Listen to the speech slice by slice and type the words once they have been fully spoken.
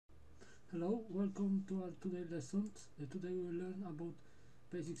Hello, welcome to our today lesson. Today we will learn about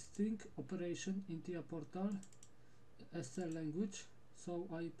basic string operation in TIA portal SL language. So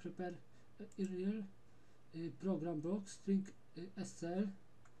I prepare real program block string SL,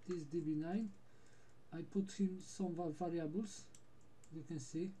 this DB9. I put in some variables. You can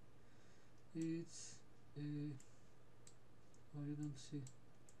see it's oh, you don't see,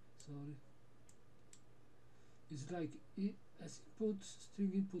 sorry. It's like as input,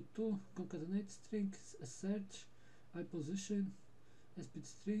 string input 2, concatenate string, as search, I position, as bit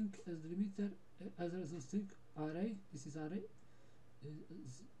string, as delimiter, as result string, array, this is array,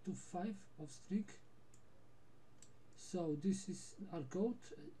 to 5 of string. So this is our code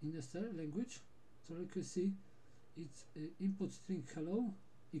in the SL language. So like you see, it's input string hello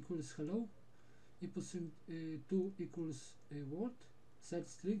equals hello, input string 2 equals word, search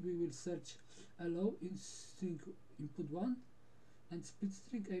string, we will search hello in string input 1, and split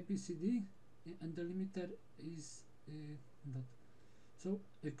string abcd, and the limiter is that. So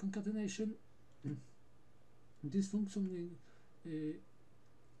a concatenation, this function will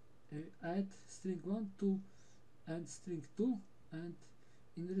add string 1, 2 and string 2, and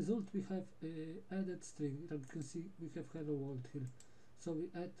in the result we have added string. Like you can see, we have hello world here. So we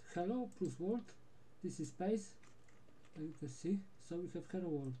add hello plus world, this is space, you can see, so we have hello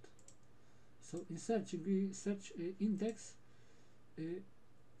world. So in searching, we search index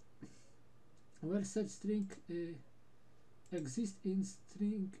where such string exists in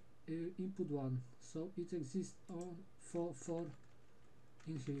string input 1. So it exists on 4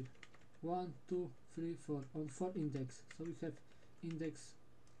 in here, 1 2 3 4 on 4 index. So we have index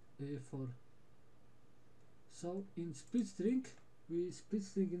 4. So in split string, we split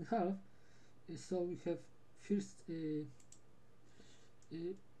string in half. So we have first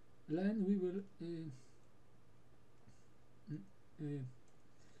line, we will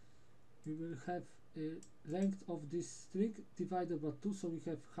have length of this string divided by 2, so we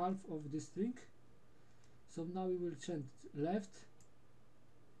have half of this string. So now we will change left,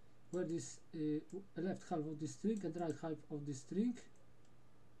 where this left half of this string and right half of this string.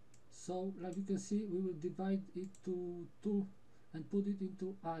 So like you can see, we will divide it to 2 and put it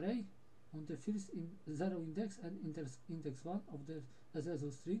into array on the first 0 index and index 1 of the as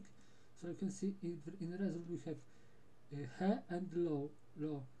result string. So you can see in the result we have he and low.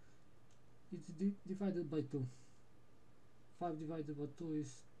 It's divided by 2. 5 divided by 2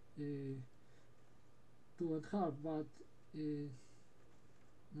 is 2.5, but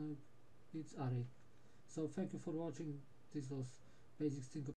no, it's array. So thank you for watching. This was basic string